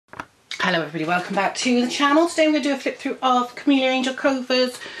Hello everybody, welcome back to the channel. Today I'm going to do a flip through of Kamekiya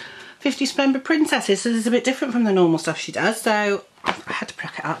Angelkova's 50 Splendid Princesses. So this is a bit different from the normal stuff she does, so I had to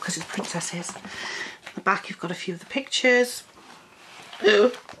pluck it out because it's Princesses. On the back you've got a few of the pictures.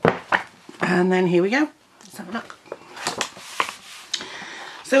 And then here we go. Let's have a look.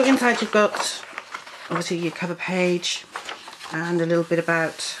 So inside you've got obviously your cover page and a little bit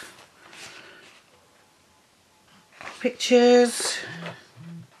about pictures.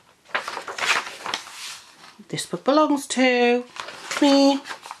 This book belongs to me.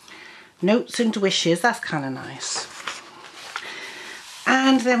 Notes and wishes, that's kind of nice.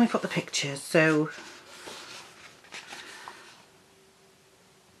 And then we've got the pictures, so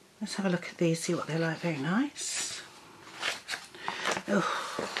let's have a look at these, see what they're like. Very nice. Oh.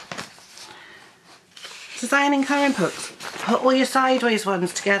 Design and colouring books. Put all your sideways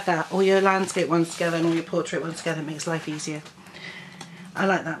ones together, all your landscape ones together and all your portrait ones together. It makes life easier. I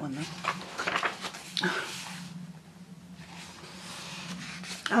like that one though.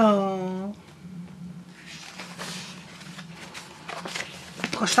 Oh.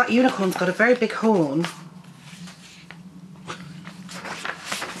 Gosh, that unicorn's got a very big horn.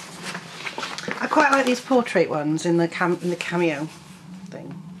 I quite like these portrait ones in the cameo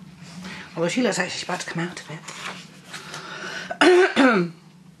thing. Although she looks like she's about to come out of it.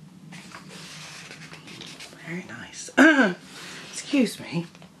 Very nice. Excuse me.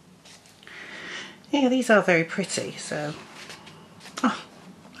 Yeah, these are very pretty, so. Oh,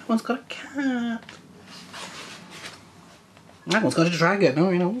 that one's got a cat. That one's got a dragon.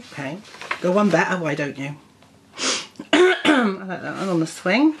 Oh, you know, okay. Go one better, why don't you? I like that one on the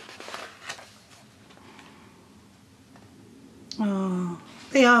swing. Oh,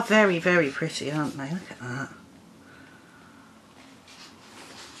 they are very, very pretty, aren't they? Look at that.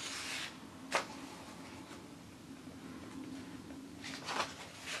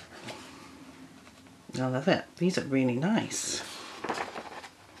 I love it. These are really nice.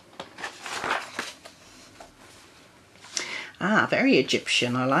 Ah, very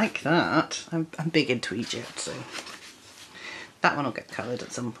Egyptian. I like that. I'm big into Egypt, so that one will get coloured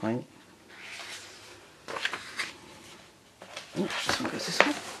at some point. Oh, this one goes this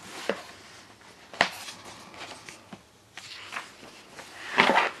way.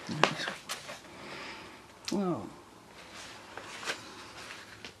 Oh.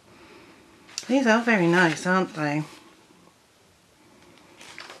 These are very nice, aren't they?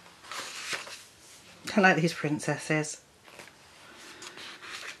 I like these princesses.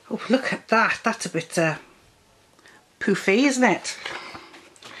 Oh, look at that. That's a bit poofy, isn't it?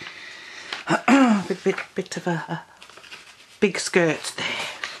 bit of a big skirt there.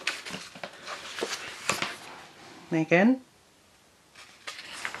 Megan.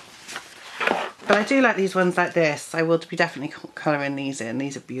 But I do like these ones like this. I will be definitely colouring these in.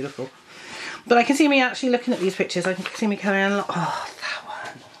 These are beautiful. But I can see me actually looking at these pictures. I can see me colouring a lot. Oh, that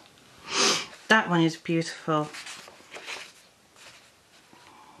one. That one is beautiful.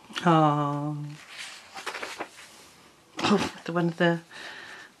 Oh, one of the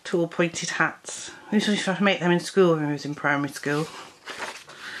tall pointed hats. I used to try to make them in school when I was in primary school.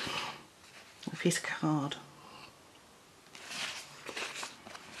 A piece of card.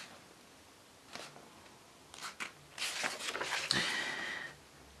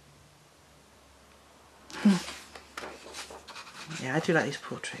 Yeah, I do like these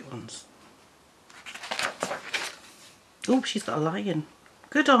portrait ones. Oh, she's got a lion.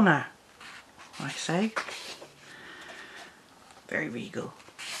 Good on her, I say. Very regal.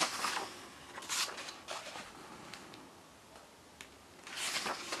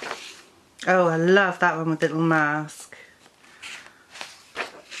 Oh, I love that one with the little mask.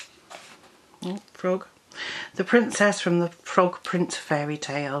 Oh, frog. The princess from the Frog Prince fairy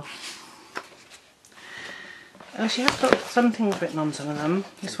tale. Oh, she has got some things written on some of them.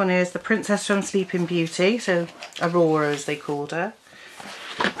 This one is the princess from Sleeping Beauty, so Aurora as they called her.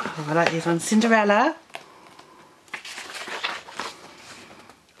 Oh, I like these ones. Cinderella.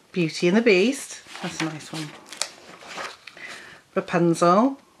 Beauty and the Beast. That's a nice one.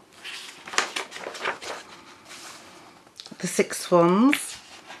 Rapunzel. The Six Swans.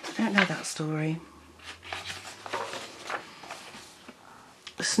 I don't know that story.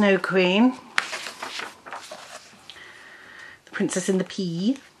 The Snow Queen. The Princess and the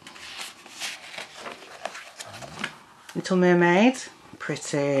Pea. Little Mermaid.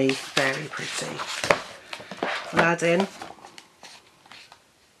 Pretty, very pretty. Aladdin.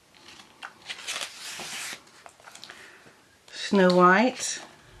 Snow White.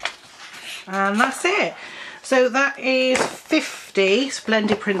 And that's it. So that is 50 50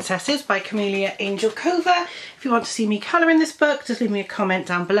 Splendid Princesses by Kamekiya Angelkova. If you want to see me colouring this book, just leave me a comment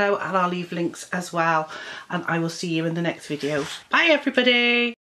down below and I'll leave links as well. And I will see you in the next video. Bye everybody!